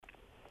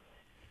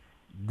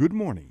Good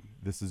morning.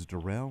 This is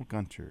Darrell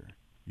Gunter,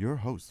 your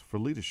host for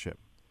Leadership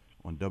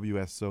on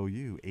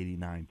WSOU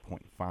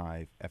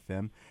 89.5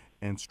 FM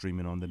and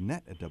streaming on the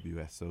net at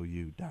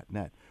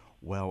WSOU.net.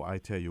 Well, I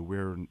tell you,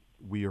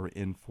 we are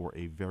in for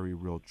a very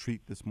real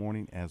treat this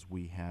morning as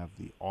we have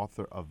the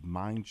author of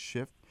Mind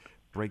Shift,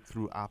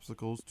 Breakthrough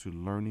Obstacles to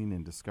Learning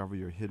and Discover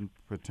Your Hidden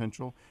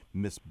Potential,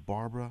 Miss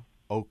Barbara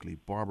Oakley.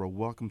 Barbara,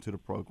 welcome to the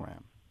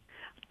program.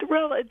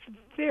 Darrell, it's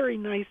very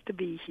nice to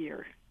be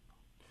here.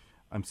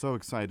 I'm so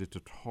excited to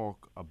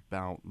talk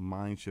about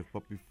Mindshift,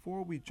 but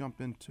before we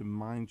jump into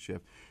Mindshift,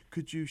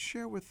 could you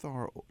share with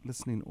our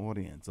listening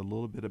audience a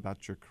little bit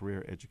about your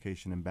career,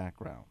 education, and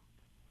background?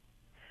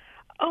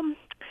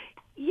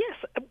 Yes.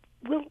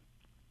 Well,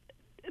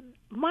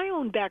 my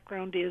own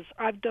background is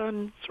I've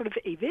done sort of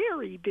a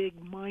very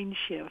big mind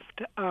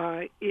shift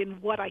in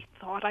what I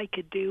thought I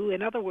could do.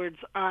 In other words,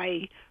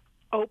 I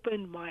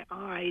opened my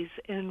eyes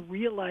and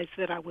realized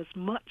that I was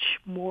much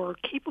more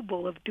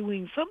capable of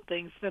doing some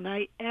things than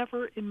I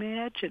ever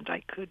imagined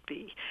I could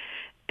be.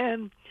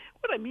 And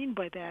what I mean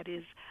by that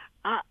is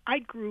I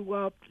grew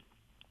up,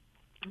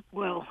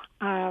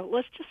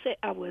 let's just say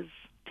I was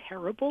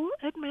terrible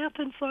at math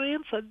and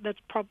science.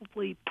 That's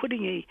probably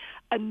putting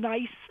a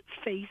nice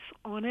face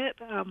on it.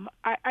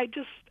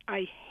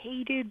 I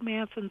hated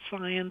math and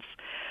science.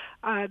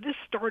 This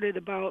started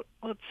about,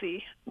 I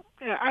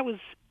was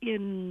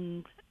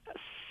in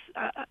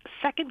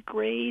second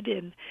grade,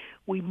 and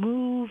we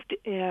moved,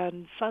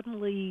 and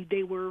suddenly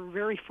they were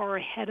very far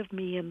ahead of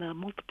me in the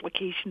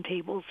multiplication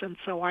tables, and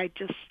so I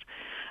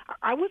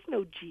was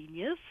no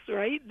genius,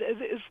 right?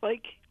 It's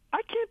like,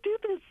 I can't do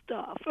this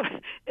stuff.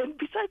 And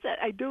besides that,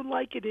 I don't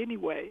like it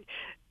anyway.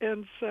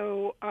 And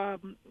so, I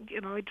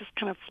just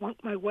kind of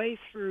flunked my way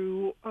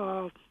through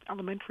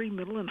elementary,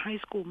 middle, and high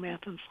school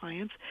math and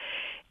science.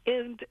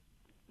 And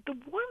the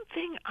one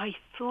thing I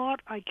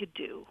thought I could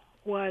do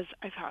was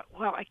I thought,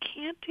 well, I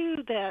can't do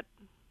that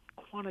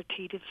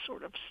quantitative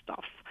sort of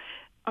stuff,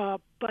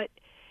 but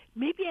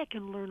maybe I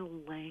can learn a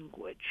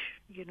language.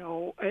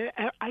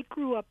 I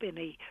grew up in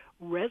a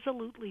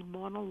resolutely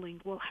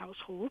monolingual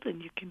household,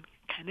 and you can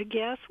kind of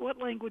guess what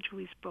language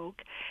we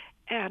spoke.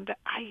 And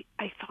I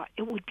thought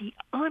it would be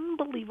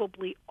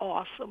unbelievably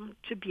awesome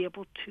to be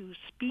able to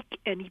speak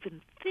and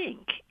even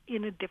think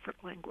in a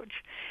different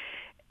language.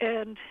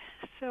 And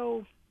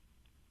so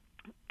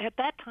at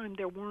that time,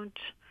 there weren't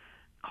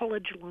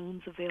college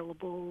loans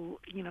available,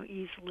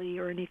 easily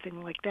or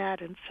anything like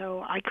that. And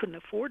so I couldn't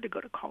afford to go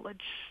to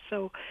college.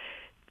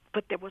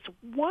 But there was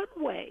one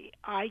way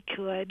I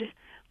could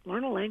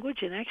learn a language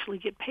and actually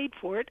get paid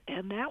for it,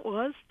 and that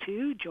was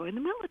to join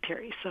the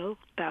military. So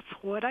that's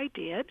what I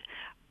did.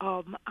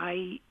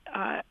 I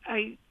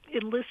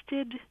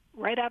enlisted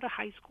right out of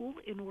high school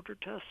in order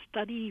to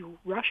study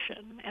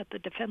Russian at the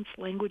Defense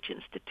Language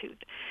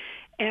Institute.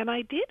 And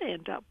I did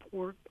end up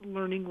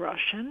learning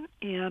Russian,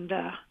 and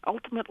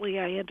ultimately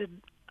I ended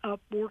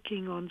up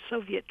working on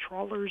Soviet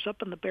trawlers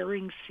up in the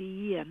Bering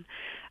Sea, and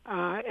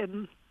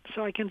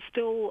so I can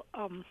still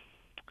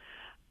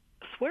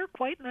swear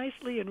quite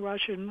nicely in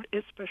Russian,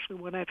 especially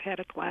when I've had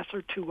a glass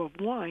or two of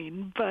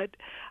wine. But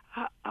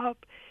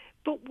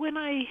when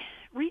I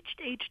reached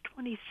age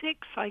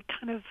 26, I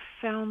kind of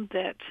found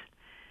that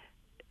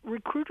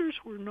recruiters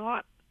were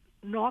not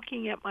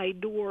knocking at my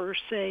door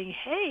saying,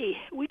 hey,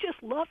 we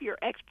just love your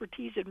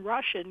expertise in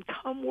Russian,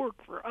 come work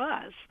for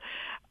us.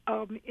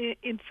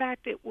 In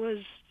fact,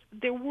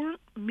 there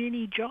weren't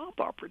many job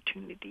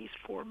opportunities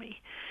for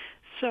me.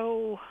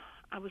 So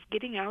I was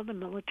getting out of the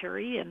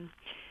military, and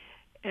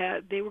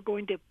they were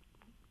going to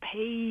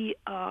pay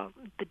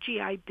the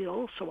GI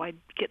Bill so I'd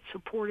get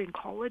support in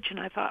college. And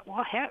I thought,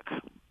 well, heck,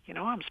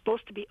 I'm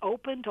supposed to be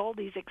open to all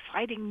these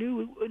exciting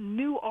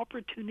new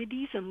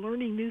opportunities and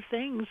learning new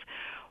things.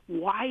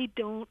 Why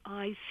don't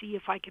I see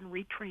if I can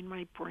retrain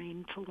my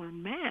brain to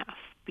learn math?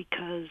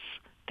 Because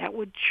that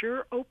would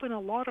sure open a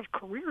lot of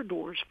career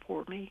doors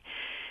for me.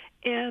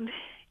 And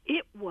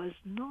it was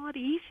not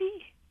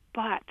easy,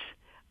 but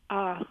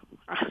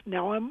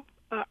now I'm,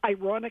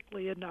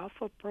 ironically enough,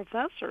 a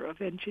professor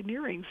of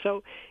engineering.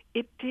 So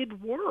it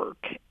did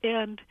work.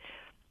 And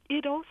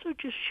it also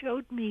just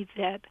showed me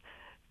that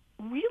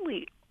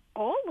really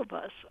all of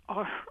us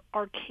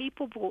are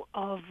capable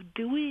of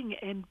doing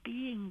and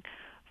being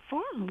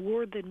far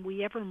more than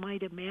we ever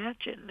might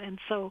imagine. And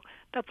so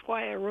that's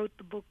why I wrote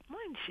the book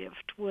Mind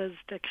Shift, was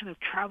to kind of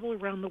travel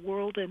around the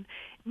world and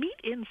meet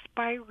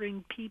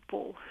inspiring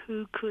people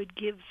who could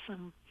give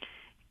some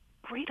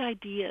great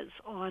ideas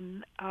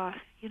on,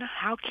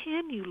 how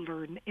can you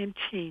learn and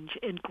change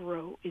and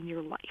grow in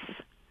your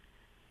life.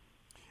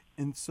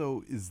 And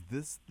so is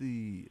this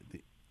the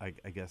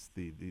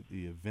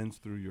events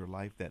through your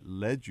life that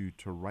led you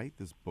to write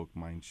this book,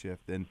 Mind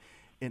Shift? And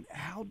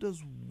how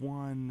does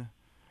one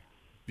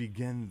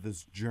begin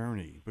this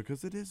journey?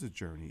 Because it is a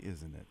journey,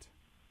 isn't it?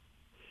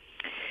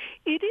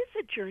 It is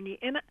a journey.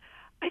 And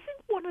I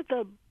think one of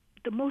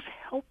the most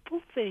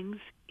helpful things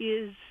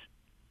is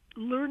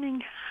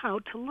learning how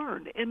to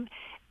learn. And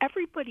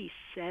everybody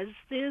says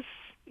this,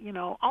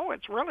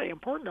 it's really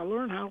important to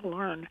learn how to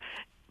learn.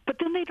 But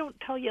then they don't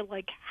tell you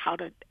like how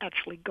to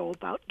actually go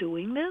about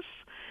doing this.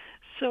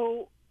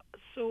 So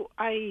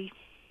I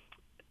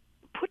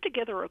put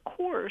together a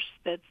course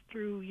that's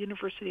through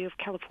University of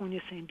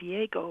California, San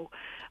Diego,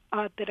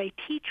 that I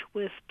teach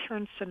with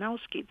Terence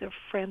Sanowski, the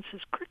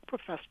Francis Crick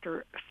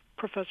professor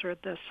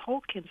at the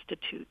Salk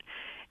Institute,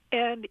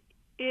 and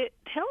it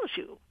tells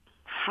you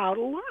how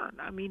to learn.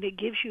 I mean, it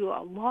gives you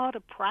a lot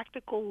of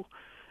practical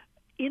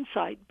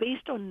insight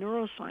based on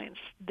neuroscience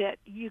that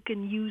you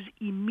can use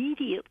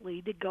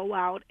immediately to go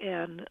out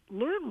and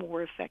learn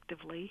more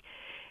effectively,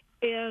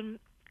 and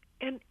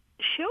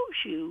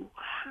shows you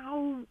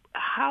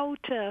how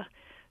to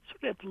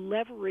sort of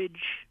leverage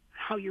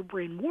how your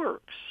brain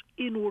works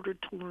in order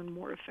to learn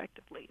more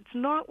effectively. It's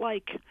not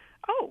like,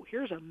 oh,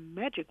 here's a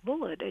magic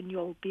bullet and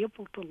you'll be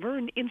able to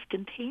learn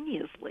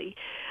instantaneously,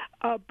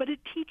 but it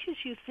teaches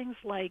you things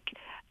like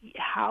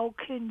how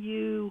can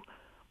you,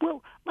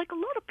 well, like a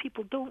lot of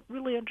people don't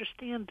really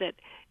understand that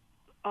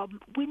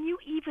when you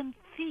even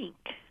think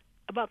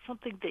about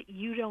something that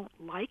you don't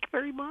like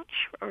very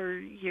much,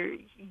 or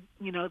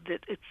that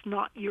it's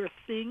not your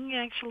thing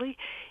actually,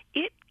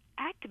 it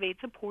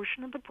activates a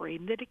portion of the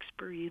brain that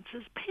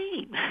experiences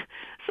pain.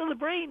 So the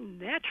brain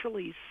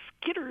naturally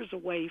skitters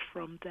away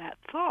from that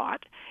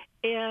thought,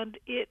 and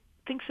it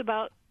thinks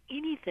about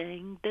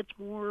anything that's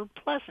more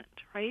pleasant,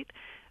 right?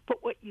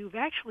 But what you've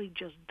actually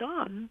just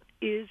done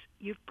is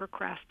you've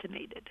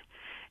procrastinated.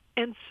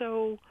 And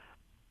so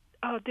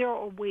there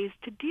are ways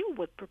to deal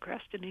with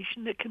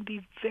procrastination that can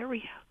be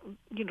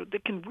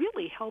that can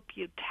really help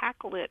you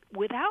tackle it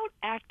without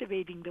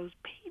activating those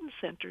pain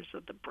centers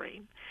of the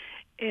brain.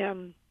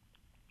 And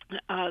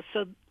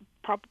so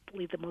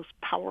probably the most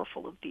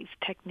powerful of these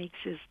techniques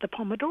is the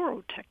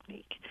Pomodoro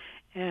technique.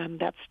 And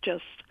that's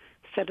just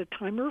set a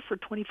timer for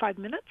 25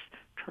 minutes,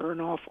 turn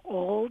off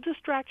all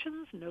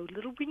distractions, no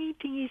little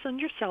ringy-dingies on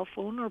your cell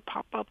phone or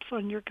pop-ups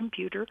on your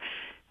computer.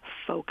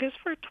 Focus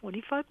for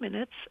 25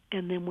 minutes,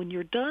 and then when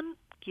you're done,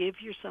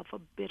 give yourself a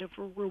bit of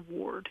a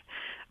reward.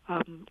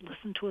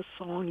 Listen to a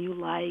song you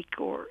like,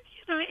 or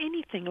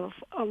anything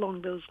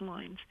along those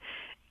lines.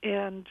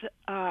 And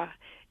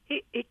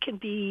it can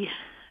be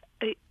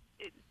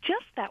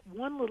just that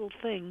one little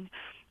thing.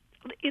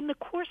 In the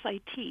course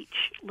I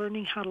teach,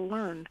 Learning How to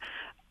Learn,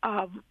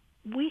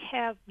 we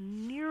have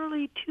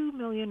nearly 2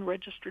 million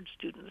registered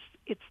students.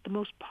 It's the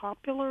most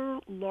popular,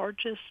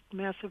 largest,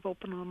 massive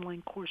open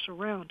online course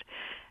around.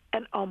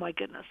 And oh my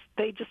goodness,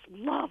 they just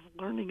love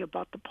learning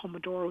about the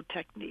Pomodoro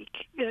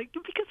technique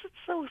because it's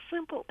so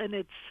simple and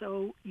it's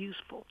so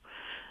useful.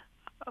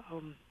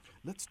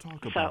 Let's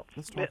talk about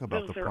the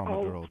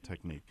Pomodoro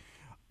technique.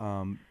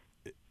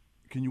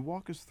 Can you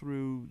walk us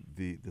through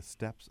the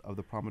steps of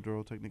the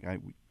Pomodoro technique?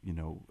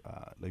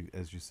 Like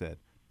as you said,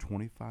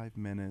 25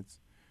 minutes,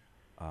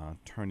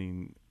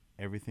 turning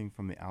everything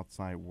from the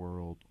outside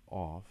world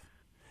off,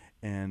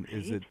 and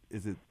right.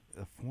 is it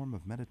a form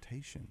of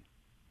meditation?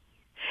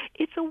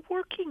 It's a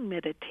working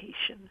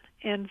meditation,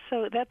 and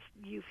so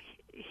you've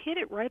hit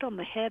it right on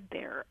the head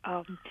there.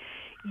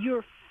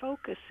 You're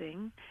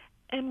focusing,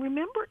 and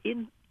remember,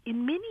 in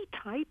many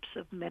types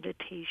of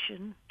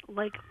meditation,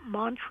 like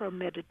mantra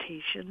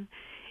meditation,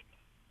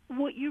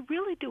 what you're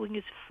really doing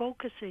is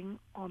focusing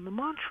on the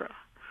mantra.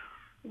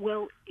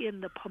 Well,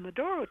 in the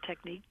Pomodoro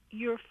technique,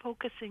 you're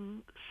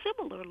focusing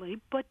similarly,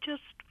 but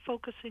just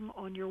focusing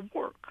on your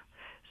work.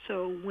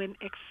 So when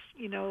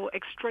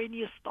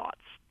extraneous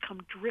thoughts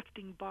come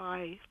drifting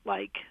by,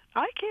 like,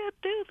 I can't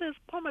do this,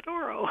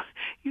 Pomodoro,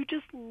 you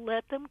just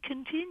let them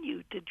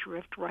continue to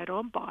drift right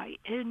on by,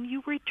 and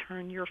you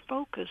return your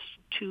focus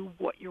to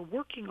what you're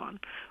working on,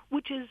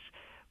 which is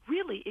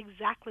really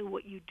exactly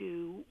what you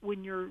do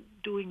when you're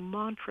doing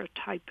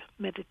mantra-type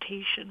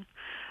meditation.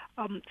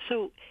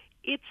 So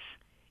it's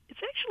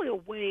actually a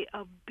way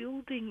of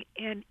building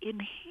and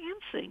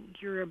enhancing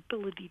your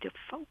ability to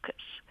focus.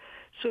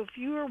 So if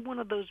you are one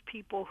of those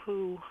people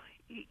who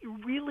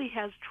really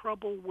has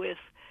trouble with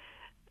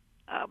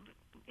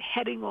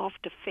heading off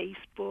to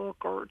Facebook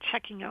or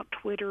checking out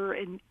Twitter,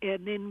 and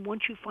then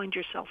once you find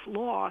yourself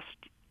lost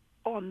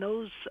on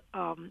those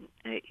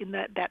in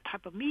that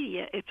type of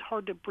media, it's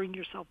hard to bring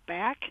yourself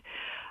back.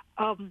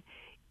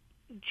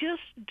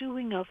 Just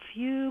doing a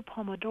few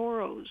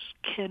Pomodoros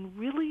can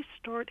really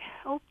start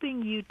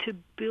helping you to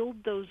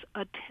build those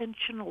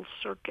attentional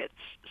circuits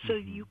so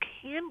you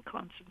can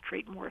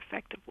concentrate more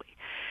effectively.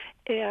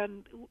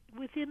 And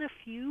within a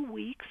few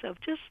weeks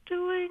of just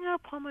doing a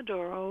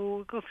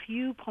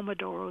few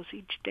Pomodoros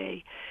each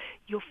day,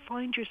 you'll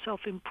find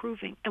yourself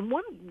improving. And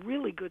one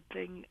really good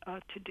thing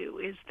to do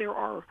is there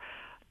are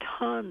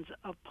tons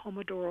of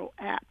Pomodoro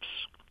apps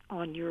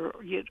on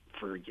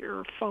for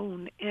your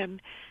phone, and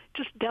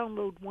just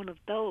download one of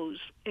those.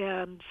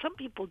 And some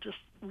people just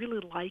really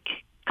like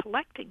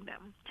collecting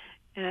them,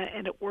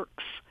 and it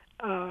works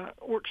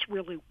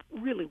really,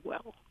 really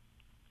well.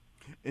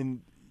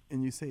 And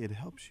you say it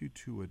helps you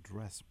to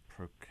address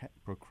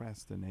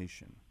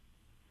procrastination.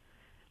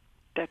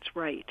 That's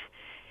right,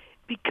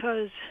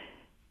 because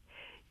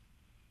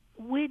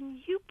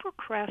when you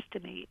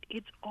procrastinate,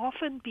 it's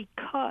often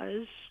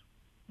because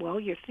well,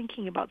 you're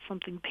thinking about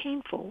something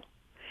painful,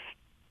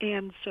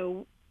 and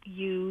so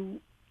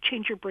you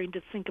change your brain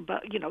to think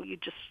about, you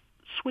just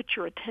switch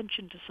your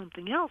attention to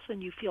something else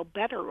and you feel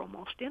better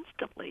almost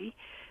instantly,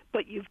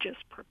 but you've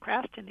just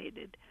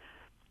procrastinated.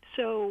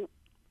 So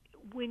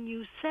when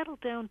you settle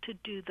down to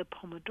do the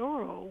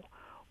Pomodoro,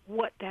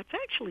 what that's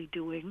actually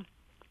doing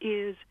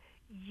is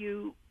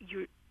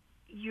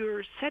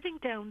you're setting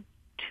down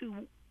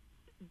to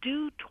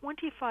do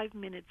 25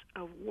 minutes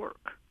of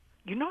work.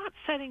 You're not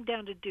setting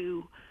down to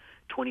do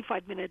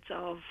 25 minutes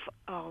of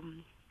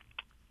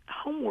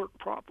homework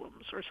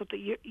problems or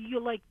something. You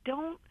like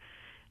don't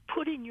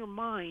put in your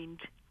mind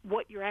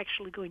what you're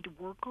actually going to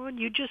work on.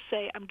 You just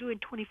say, I'm doing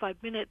 25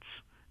 minutes,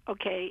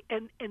 okay,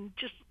 and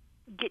just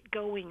get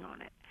going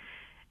on it.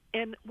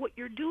 And what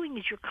you're doing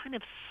is you're kind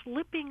of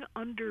slipping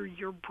under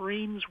your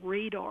brain's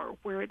radar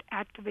where it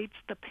activates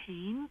the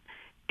pain.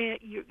 And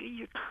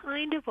you're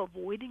kind of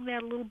avoiding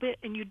that a little bit,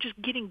 and you're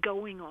just getting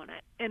going on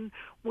it. And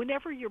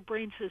whenever your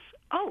brain says,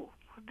 oh,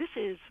 this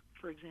is,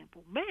 for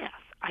example, math,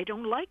 I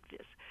don't like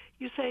this,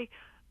 you say,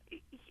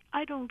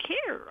 I don't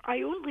care.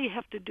 I only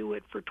have to do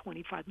it for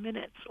 25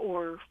 minutes,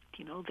 or,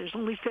 there's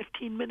only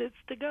 15 minutes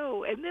to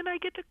go, and then I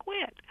get to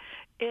quit.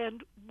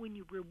 And when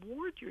you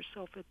reward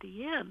yourself at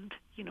the end,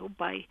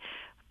 by a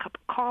cup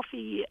of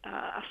coffee,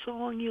 a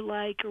song you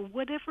like, or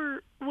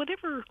whatever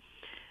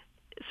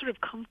sort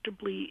of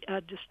comfortably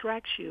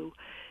distracts you,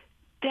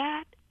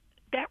 that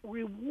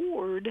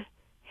reward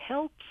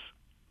helps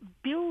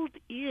build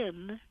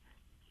in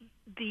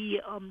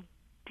the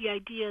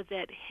idea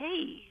that,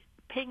 hey,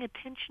 paying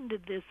attention to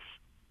this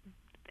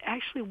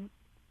actually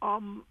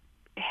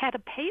had a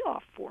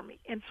payoff for me.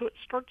 And so it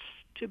starts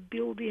to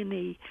build in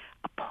a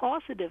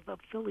positive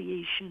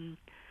affiliation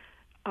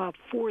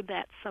for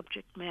that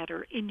subject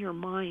matter in your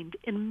mind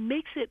and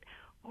makes it,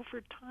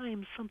 over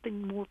time,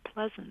 something more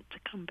pleasant to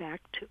come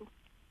back to.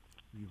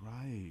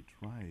 Right.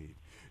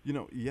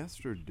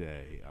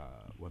 Yesterday,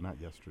 not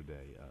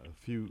yesterday, a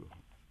few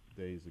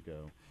days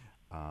ago,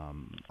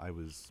 I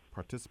was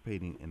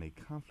participating in a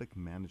conflict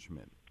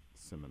management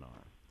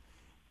seminar,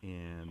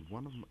 and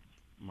one of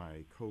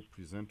my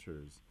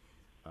co-presenters,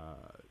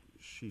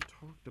 she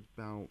talked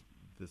about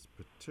this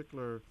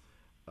particular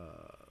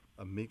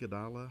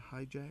amygdala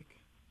hijack,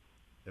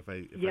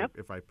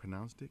 if I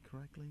pronounced it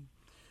correctly.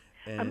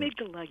 And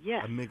amygdala,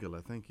 yes.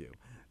 Amygdala, thank you.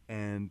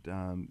 And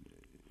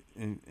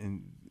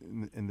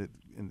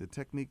the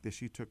technique that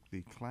she took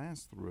the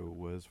class through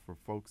was for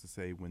folks to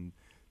say, when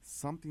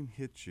something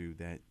hits you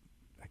that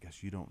I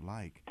guess you don't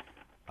like,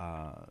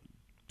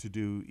 to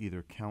do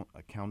either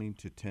counting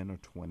to 10 or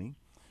 20,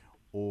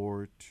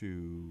 or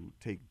to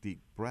take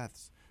deep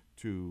breaths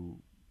to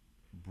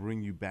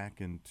bring you back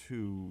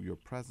into your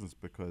presence,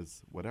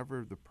 because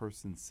whatever the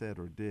person said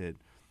or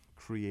did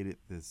created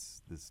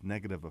this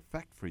negative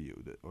effect for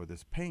you, or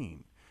this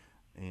pain.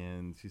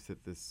 And she said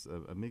this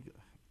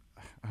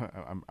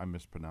I'm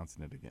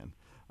mispronouncing it again.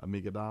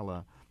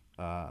 Amygdala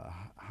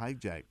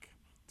hijack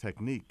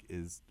technique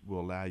will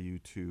allow you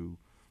to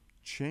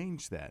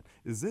change that.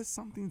 Is this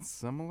something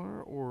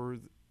similar, or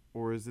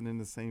is it in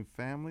the same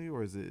family,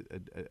 or is it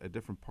a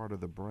different part of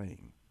the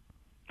brain?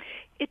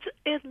 It's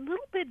a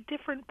little bit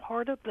different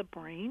part of the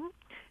brain.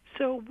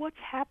 So what's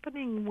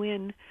happening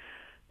when,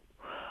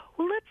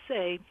 let's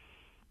say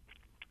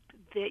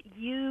that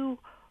you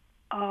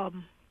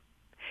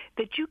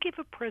give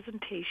a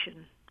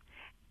presentation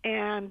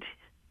and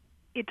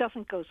it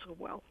doesn't go so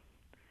well.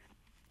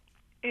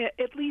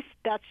 At least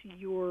that's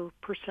your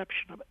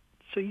perception of it.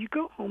 So you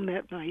go home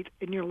that night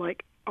and you're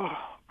like, oh,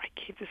 I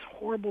gave this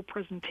horrible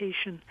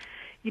presentation.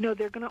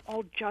 They're going to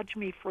all judge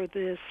me for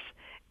this,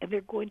 and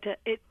they're going to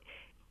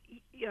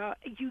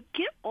you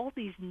get all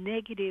these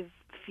negative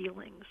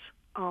feelings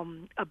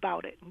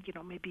about it.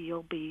 Maybe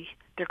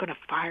they're going to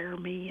fire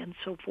me and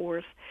so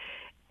forth.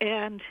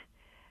 And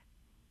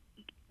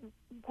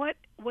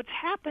what's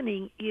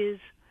happening is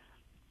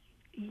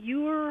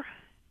your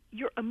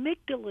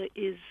amygdala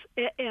is,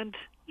 and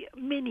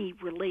many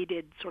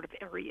related sort of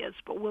areas,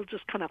 but we'll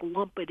just kind of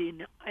lump it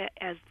in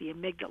as the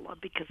amygdala,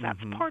 because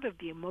that's part of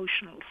the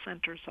emotional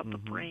centers of the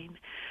brain,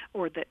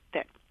 or that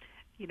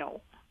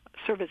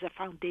serve as a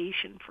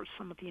foundation for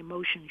some of the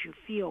emotions you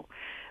feel.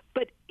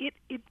 But it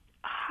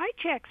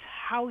hijacks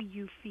how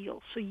you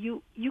feel. So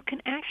you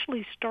can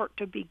actually start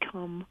to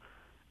become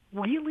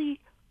really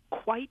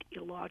quite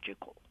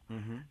illogical.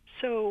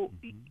 So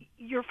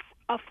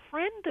a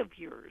friend of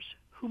yours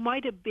who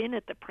might have been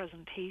at the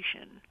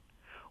presentation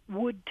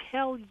would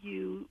tell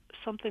you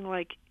something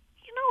like,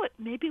 it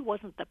maybe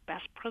wasn't the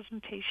best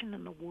presentation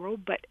in the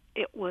world, but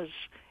it was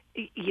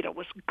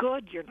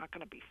good. You're not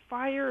going to be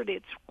fired.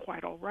 It's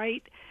quite all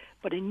right.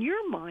 But in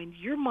your mind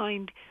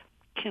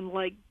can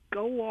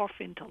go off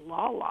into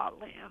la la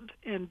land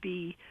and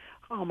be,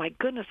 oh my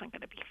goodness, I'm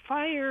going to be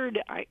fired.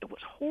 It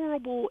was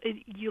horrible.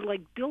 You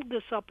build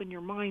this up in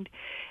your mind,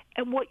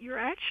 and what you're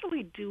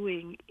actually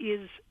doing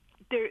is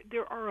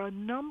there are a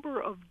number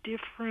of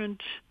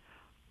different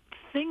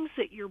things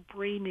that your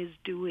brain is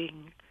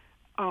doing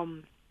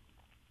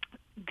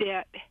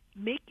that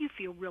make you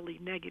feel really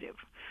negative.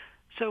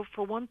 So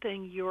for one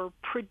thing, you're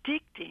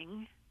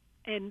predicting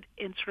and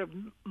sort of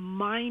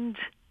mind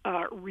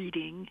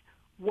reading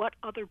what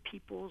other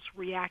people's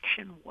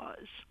reaction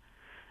was.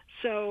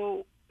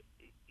 So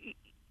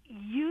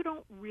you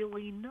don't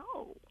really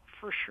know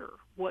for sure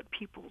what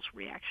people's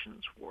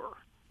reactions were.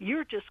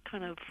 You're just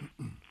kind of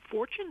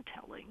fortune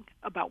telling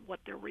about what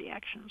their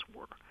reactions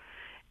were,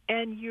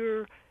 and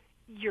you're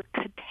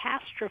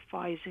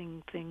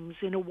catastrophizing things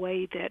in a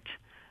way that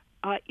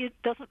it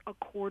doesn't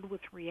accord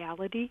with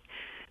reality.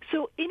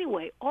 So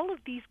anyway, all of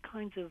these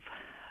kinds of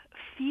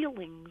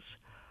feelings,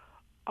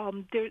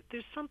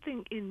 there's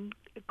something in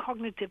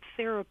cognitive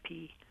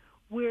therapy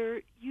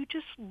where you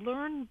just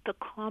learn the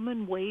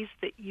common ways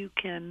that you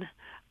can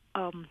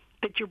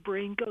that your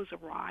brain goes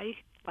awry,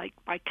 like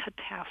by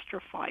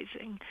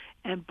catastrophizing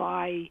and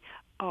by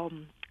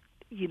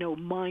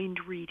mind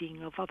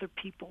reading of other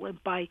people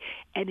and by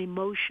an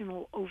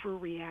emotional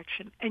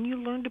overreaction, and you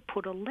learn to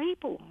put a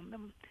label on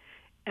them.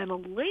 And a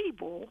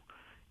label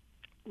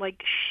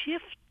like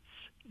shifts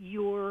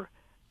your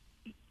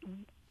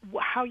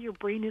how your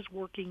brain is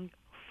working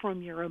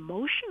from your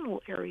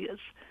emotional areas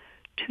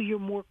to your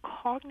more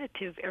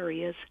cognitive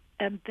areas,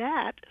 and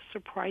that,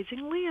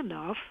 surprisingly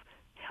enough,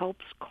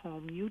 helps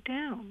calm you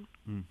down.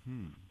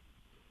 Mm-hmm.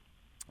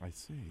 I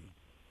see.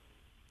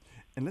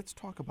 And let's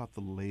talk about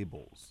the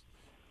labels.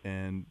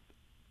 And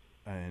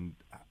and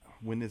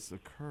when this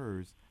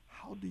occurs,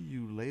 how do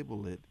you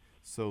label it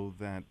so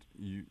that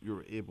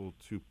you're able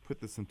to put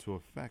this into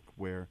effect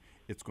where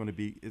it's going to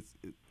be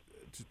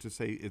to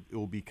say it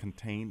will be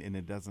contained and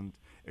it doesn't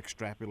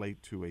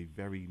extrapolate to a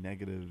very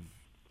negative,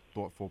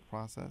 thoughtful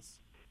process?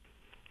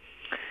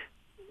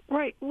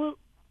 Right. Well,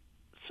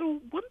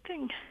 so one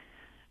thing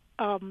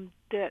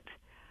that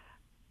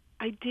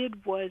I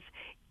did was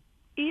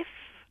if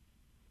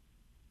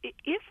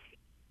if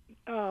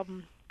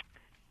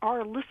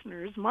our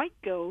listeners might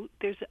go,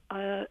 there's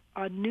a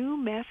new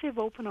massive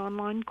open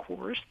online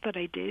course that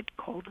I did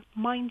called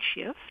Mind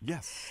Shift.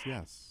 Yes,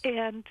 yes.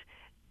 And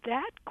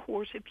that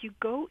course, if you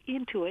go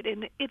into it,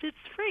 and it is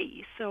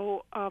free,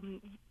 so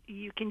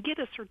you can get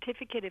a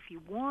certificate if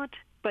you want,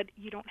 but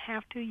you don't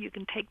have to. You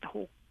can take the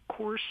whole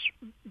course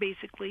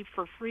basically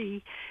for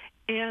free.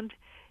 And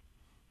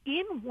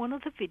in one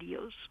of the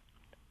videos,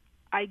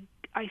 I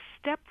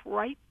step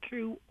right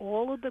through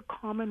all of the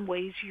common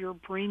ways your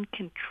brain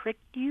can trick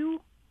you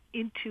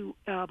into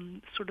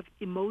sort of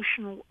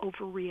emotional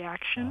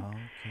overreaction, Okay.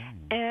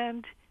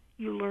 and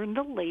you learn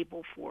the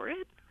label for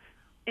it,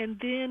 and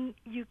then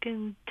you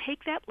can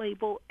take that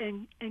label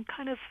and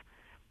kind of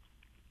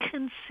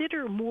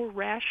consider more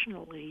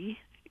rationally,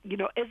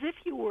 as if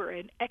you were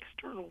an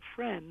external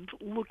friend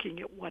looking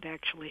at what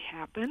actually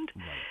happened,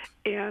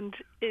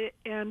 Right.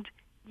 and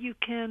you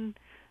can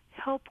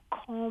help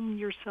calm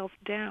yourself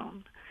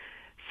down.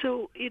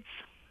 So it's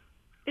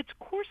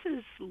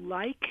courses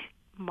like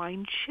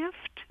Mind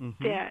Shift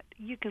Mm-hmm. that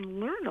you can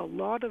learn a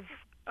lot of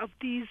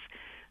these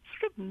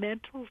sort of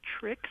mental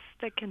tricks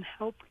that can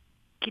help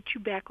get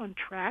you back on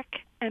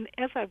track. And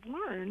as I've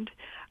learned,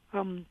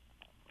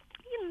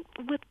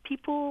 with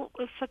people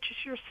such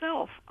as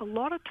yourself, a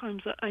lot of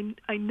times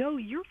I know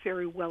you're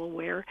very well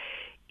aware,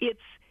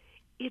 it's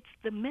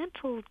the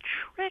mental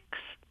tricks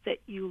that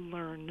you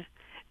learn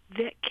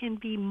that can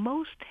be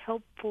most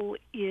helpful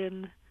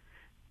in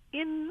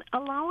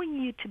allowing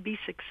you to be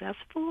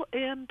successful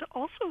and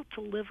also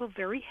to live a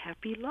very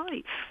happy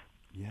life.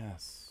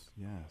 Yes,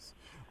 yes.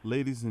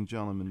 Ladies and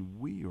gentlemen,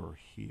 we are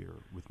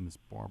here with Miss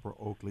Barbara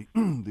Oakley,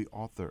 the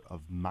author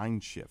of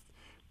Mind Shift,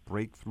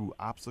 Breakthrough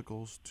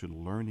Obstacles to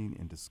Learning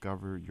and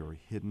Discover Your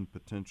Hidden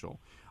Potential.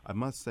 I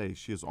must say,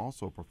 she is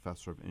also a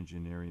professor of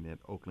engineering at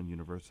Oakland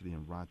University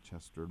in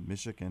Rochester,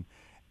 Michigan,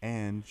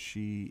 and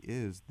she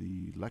is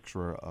the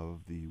lecturer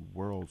of the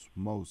world's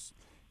most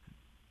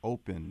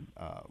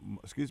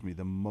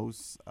the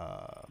most,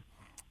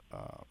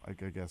 I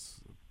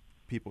guess,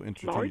 people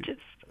interested,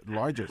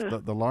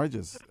 the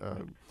largest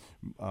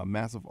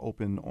massive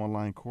open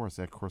online course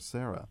at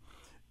Coursera.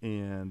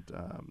 And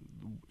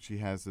she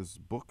has this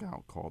book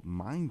out called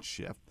Mind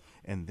Shift,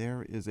 and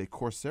there is a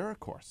Coursera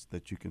course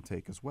that you can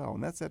take as well,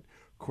 and that's at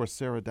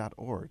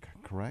Coursera.org,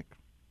 correct?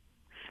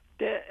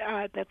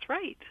 That's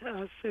right.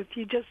 So if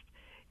you just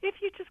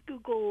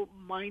Google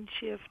Mind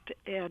Shift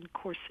and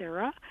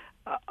Coursera,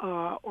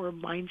 or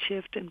Mind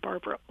Shift and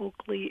Barbara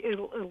Oakley,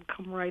 it'll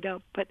come right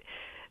up. But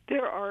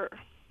there's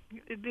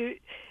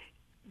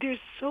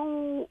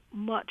so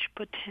much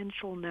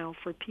potential now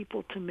for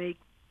people to make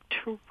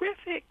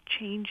terrific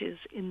changes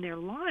in their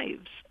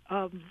lives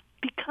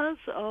because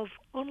of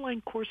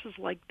online courses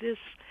like this.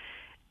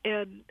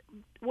 And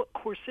what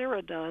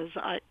Coursera does,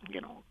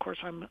 of course,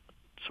 I'm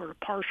sort of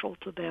partial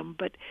to them,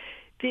 but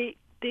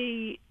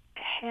they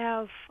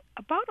have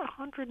about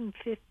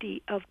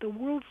 150 of the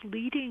world's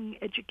leading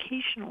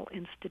educational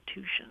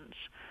institutions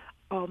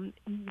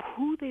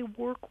who they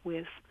work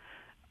with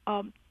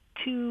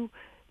to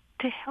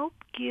help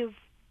give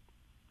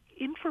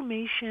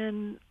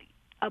information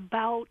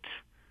about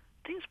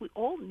things we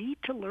all need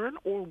to learn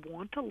or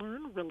want to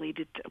learn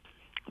related to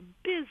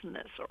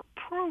business or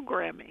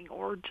programming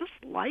or just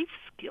life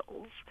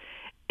skills,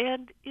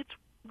 and it's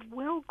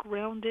well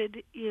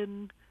grounded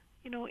in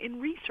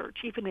research,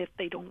 even if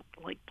they don't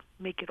like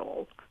make it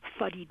all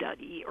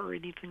fuddy-duddy or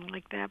anything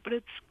like that. But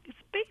it's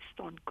based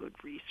on good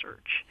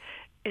research,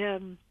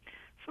 and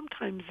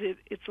sometimes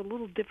it's a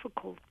little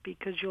difficult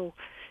because you'll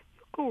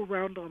go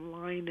around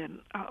online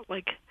and I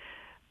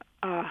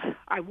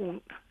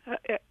won't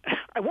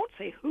I won't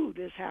say who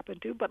this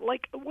happened to, but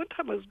like one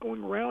time I was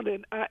going around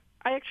and I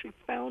actually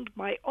found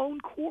my own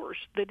course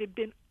that had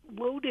been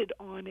loaded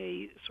on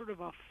a sort of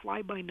a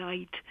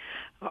fly-by-night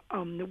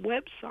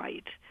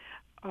website.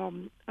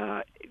 Somebody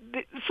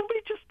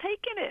just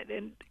taken it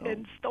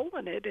and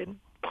stolen it and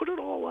put it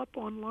all up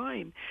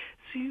online.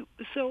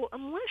 So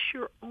unless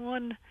you're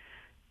on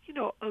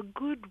a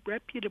good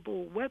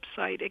reputable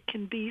website, it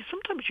can be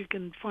sometimes you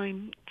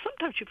find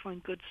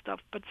good stuff,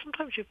 but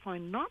sometimes you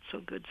find not so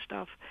good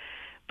stuff.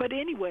 But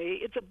anyway,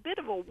 it's a bit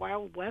of a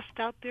wild west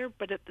out there,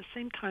 but at the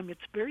same time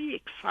it's very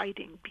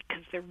exciting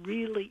because there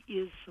really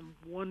is some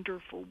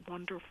wonderful,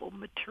 wonderful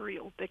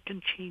material that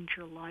can change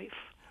your life.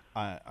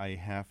 I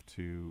have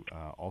to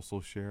also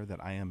share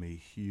that I am a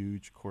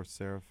huge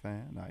Coursera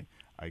fan.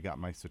 I got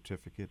my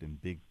certificate in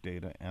big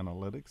data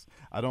analytics.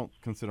 I don't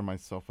consider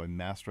myself a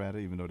master at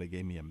it, even though they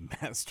gave me a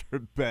master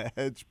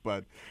badge.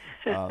 But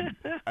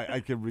I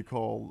can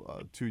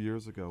recall 2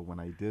 years ago when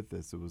I did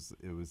this. It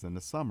was in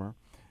the summer,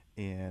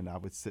 and I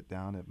would sit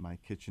down at my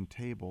kitchen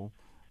table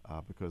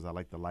because I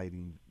like the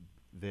lighting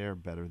there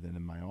better than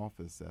in my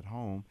office at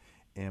home.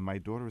 And my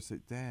daughter would say,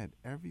 "Dad,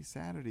 every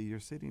Saturday you're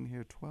sitting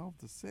here 12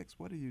 to 6.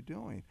 What are you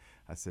doing?"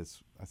 I said,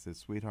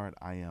 "Sweetheart,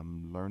 I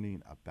am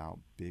learning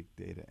about big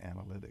data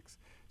analytics."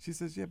 She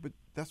says, "Yeah, but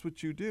that's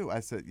what you do." I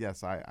said,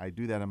 "Yes, I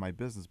do that in my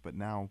business, but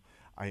now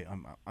I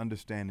am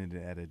understanding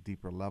it at a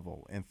deeper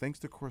level. And thanks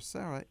to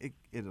Coursera,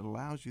 it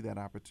allows you that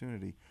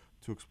opportunity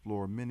to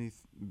explore many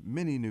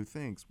new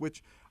things,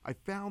 which I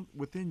found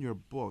within your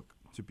book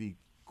to be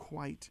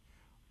quite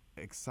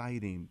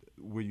exciting,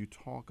 where you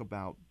talk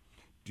about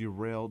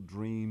derailed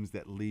dreams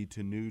that lead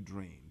to new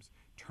dreams,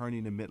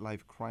 turning a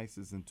midlife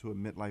crisis into a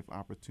midlife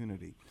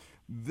opportunity.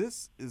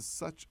 This is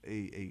such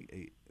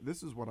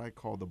this is what I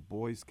call the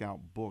Boy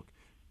Scout book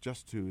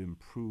just to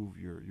improve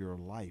your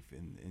life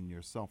and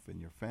yourself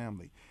and your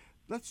family.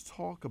 Let's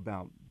talk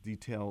about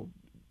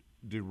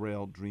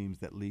derailed dreams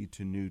that lead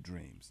to new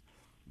dreams.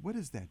 What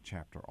is that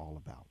chapter all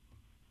about?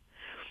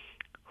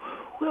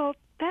 Well,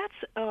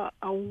 that's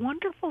a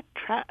wonderful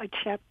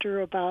chapter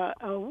about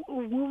a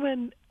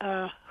woman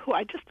who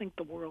I just think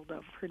the world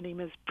of. Her name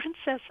is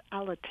Princess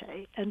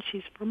Alate, and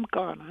she's from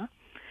Ghana.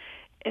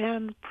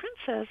 And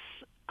Princess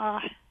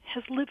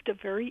has lived a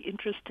very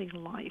interesting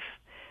life.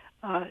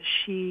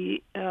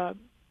 She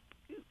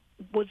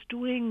was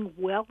doing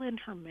well in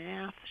her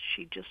math.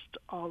 She just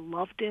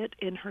loved it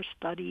in her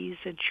studies,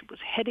 and she was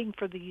heading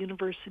for the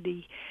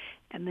university.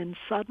 And then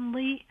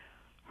suddenly,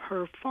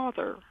 her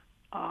father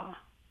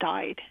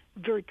died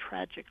very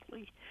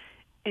tragically,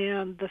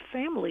 and the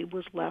family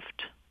was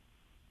left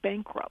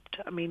bankrupt.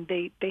 I mean,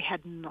 they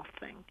had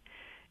nothing.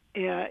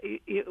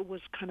 It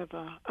was kind of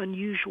an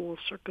unusual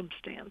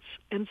circumstance,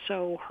 and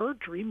so her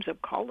dreams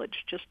of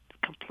college just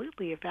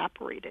completely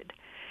evaporated.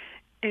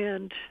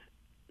 And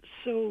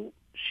so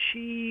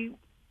she'd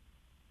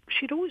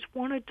always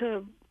wanted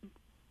to,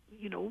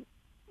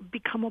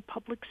 become a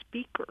public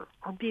speaker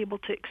or be able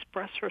to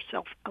express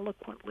herself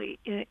eloquently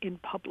in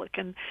public,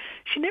 and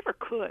she never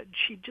could.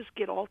 She'd just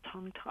get all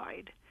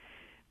tongue-tied.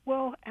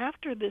 Well,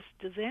 after this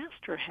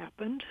disaster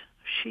happened,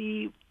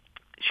 she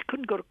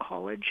couldn't go to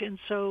college, and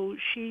so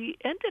she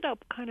ended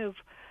up kind of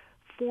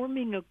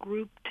forming a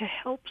group to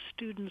help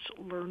students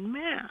learn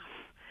math.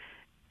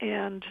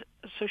 And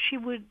so she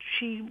was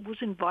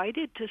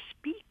invited to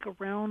speak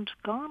around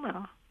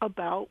Ghana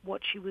about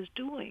what she was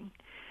doing.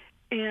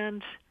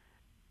 And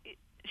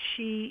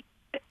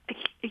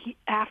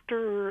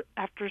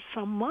after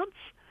some months,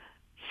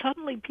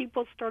 suddenly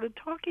people started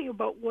talking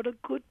about what a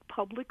good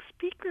public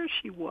speaker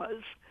she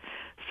was.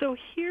 So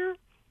here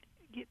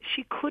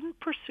she couldn't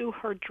pursue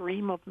her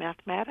dream of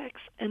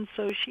mathematics, and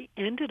so she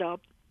ended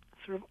up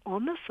sort of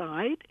on the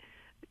side,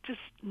 just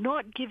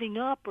not giving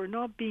up or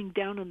not being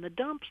down in the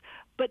dumps,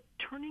 but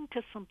turning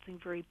to something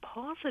very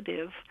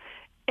positive.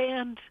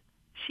 And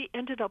she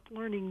ended up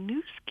learning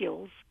new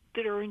skills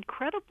that are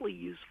incredibly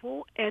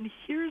useful. And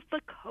here's the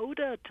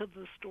coda to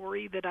the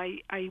story that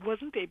I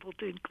wasn't able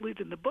to include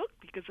in the book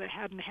because it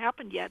hadn't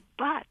happened yet,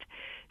 but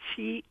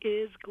she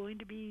is going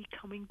to be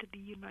coming to the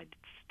United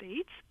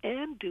States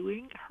and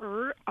doing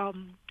her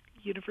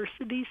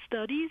university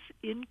studies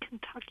in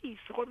Kentucky.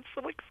 So I'm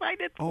so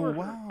excited for her.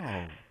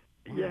 Wow.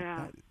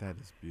 Yeah. That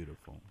is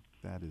beautiful.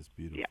 That is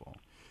beautiful.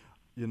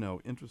 Yeah.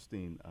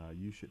 Interesting.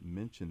 You should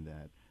mention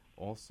that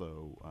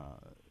also.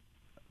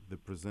 The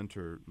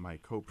presenter, my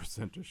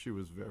co-presenter, she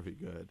was very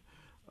good,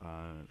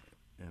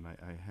 and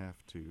I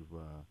have to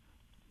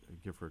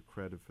give her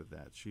credit for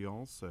that. She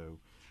also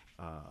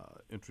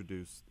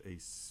introduced a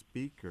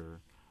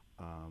speaker,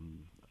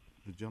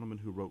 the gentleman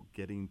who wrote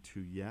 "Getting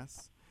to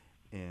Yes."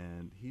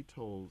 and he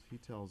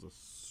tells a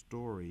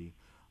story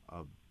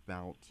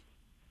about,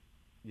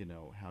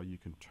 how you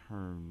can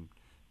turn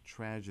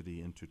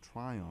tragedy into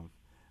triumph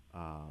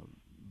uh,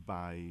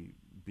 by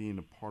being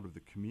a part of the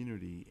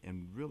community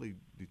and really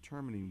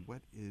determining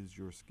what is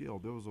your skill.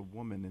 There was a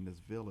woman in this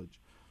village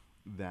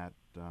that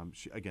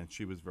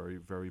she was very,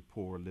 very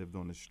poor, lived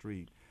on the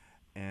street,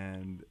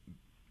 and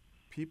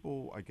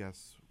people, I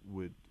guess,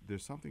 would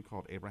there's something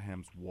called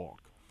Abraham's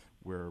Walk,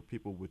 where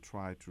people would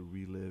try to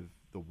relive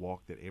the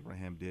walk that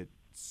Abraham did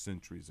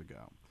centuries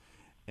ago.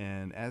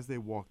 And as they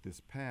walked this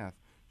path,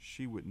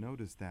 she would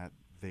notice that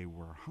they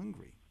were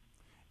hungry.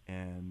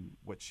 And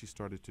what she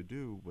started to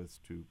do was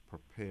to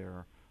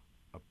prepare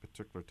a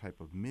particular type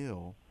of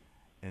meal.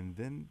 And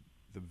then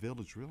the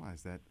village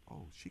realized that,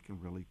 oh, she can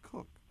really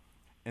cook.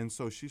 And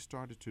so she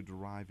started to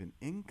derive an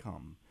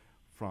income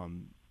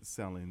from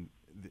selling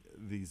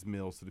these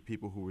meals to the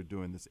people who were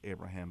doing this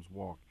Abraham's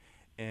Walk.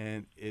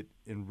 And it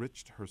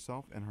enriched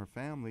herself and her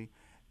family,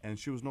 and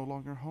she was no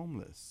longer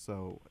homeless.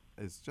 So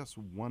it's just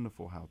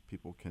wonderful how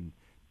people can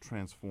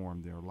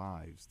transform their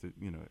lives to,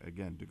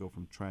 again, to go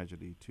from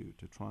tragedy to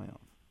triumph.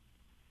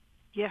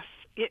 Yes,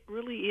 it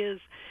really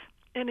is.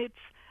 And it's,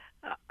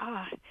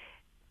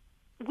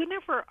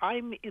 whenever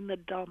I'm in the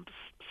dumps,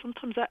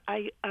 sometimes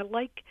I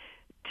like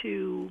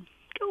to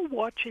go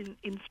watch an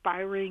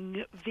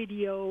inspiring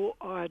video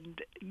on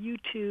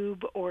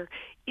YouTube, or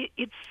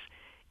it's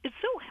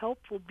so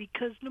helpful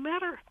because no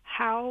matter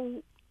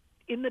how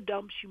in the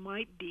dumps you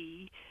might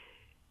be,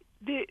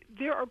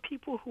 there are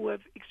people who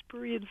have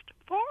experienced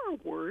far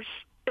worse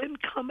and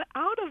come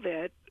out of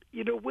it,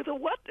 with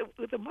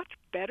a much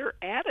better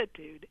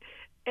attitude.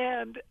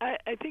 And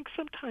I think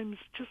sometimes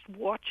just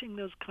watching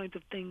those kinds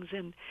of things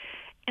and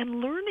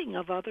learning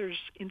of others'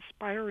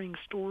 inspiring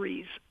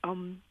stories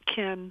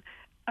can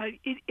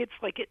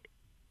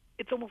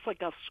it's almost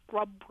like a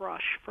scrub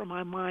brush for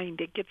my mind.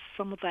 It gets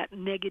some of that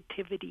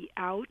negativity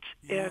out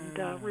and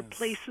Yes.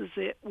 replaces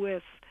it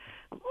with,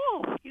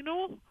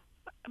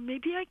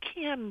 maybe I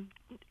can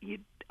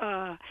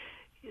uh,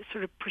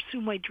 sort of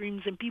pursue my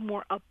dreams and be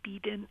more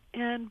upbeat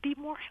and be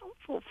more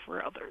helpful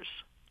for others.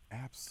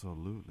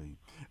 Absolutely.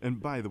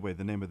 And by the way,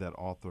 the name of that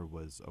author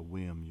was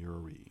William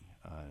Ury,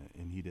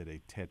 and he did a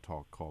TED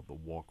Talk called The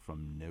Walk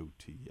from No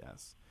to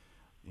Yes.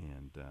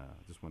 And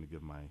I just want to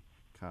give my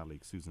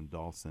colleague Susan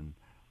Dawson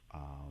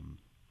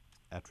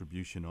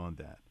attribution on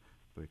that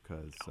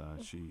because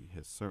she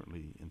has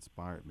certainly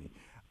inspired me.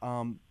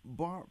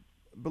 Barb,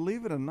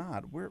 believe it or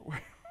not, we're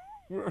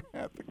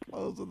at the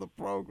close of the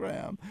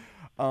program.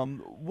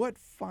 What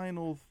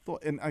final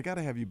thought? And I got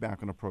to have you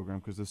back on the program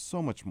because there's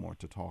so much more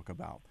to talk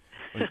about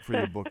for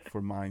your book,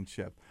 for Mind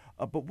Shift.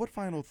 But what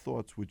final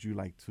thoughts would you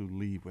like to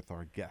leave with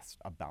our guests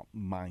about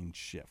Mind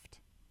Shift?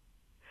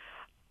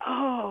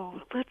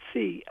 Oh, let's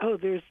see. Oh,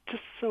 there's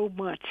just so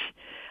much.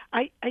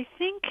 I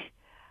think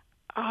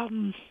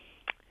um,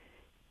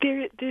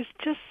 there's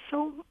just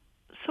so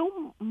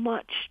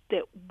much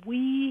that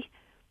we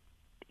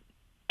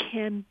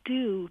can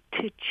do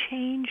to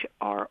change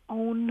our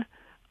own.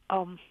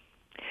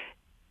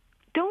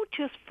 Don't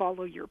just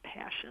follow your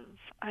passions.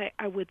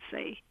 I would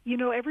say,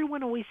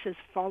 everyone always says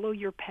follow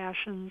your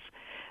passions,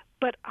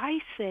 but I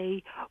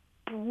say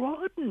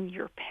broaden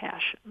your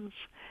passions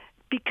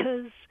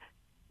because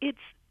it's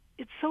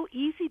so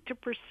easy to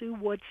pursue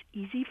what's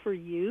easy for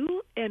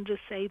you and to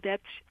say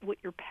that's what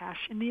your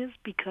passion is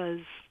because,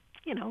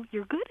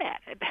 you're good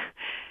at it.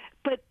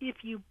 But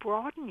if you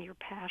broaden your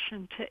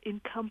passion to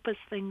encompass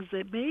things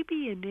that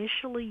maybe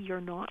initially you're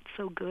not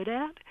so good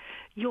at,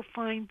 you'll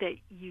find that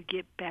you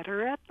get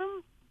better at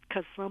them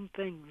because some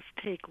things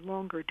take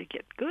longer to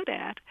get good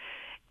at,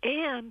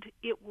 and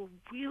it will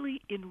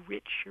really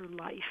enrich your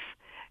life.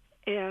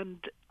 And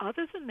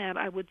other than that,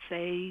 I would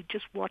say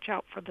just watch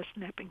out for the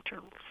snapping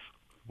turtles.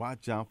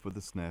 Watch out for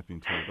the snapping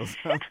turtles.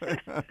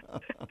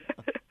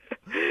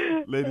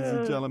 Ladies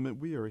and gentlemen,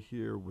 we are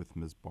here with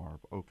Ms. Barb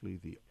Oakley,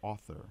 the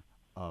author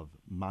of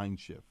Mind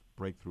Shift,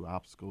 Breakthrough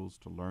Obstacles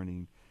to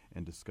Learning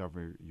and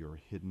Discover Your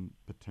Hidden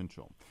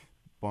Potential.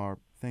 Barb,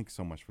 thanks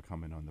so much for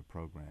coming on the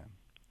program.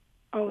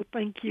 Oh,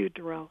 thank you,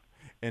 Darrell.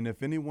 And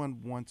if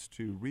anyone wants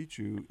to reach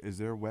you, is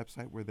there a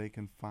website where they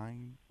can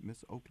find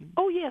Miss Oakley?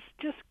 Oh, yes,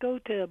 just go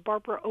to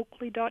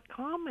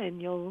barbaraoakley.com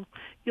and you'll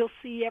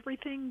see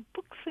everything,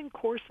 books and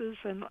courses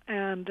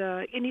and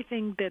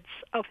anything that's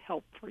of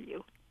help for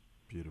you.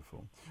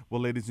 Beautiful. Well,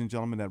 ladies and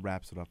gentlemen, that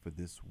wraps it up for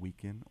this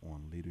weekend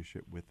on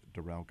Leadership with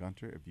Darrell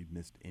Gunter. If you've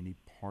missed any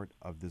part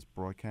of this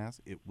broadcast,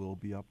 it will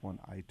be up on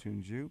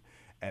iTunes U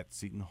at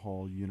Seton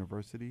Hall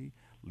University,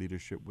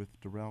 Leadership with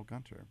Darrell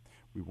Gunter.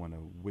 We want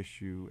to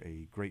wish you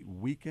a great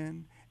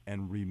weekend,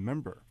 and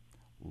remember,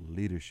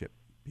 leadership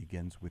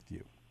begins with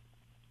you.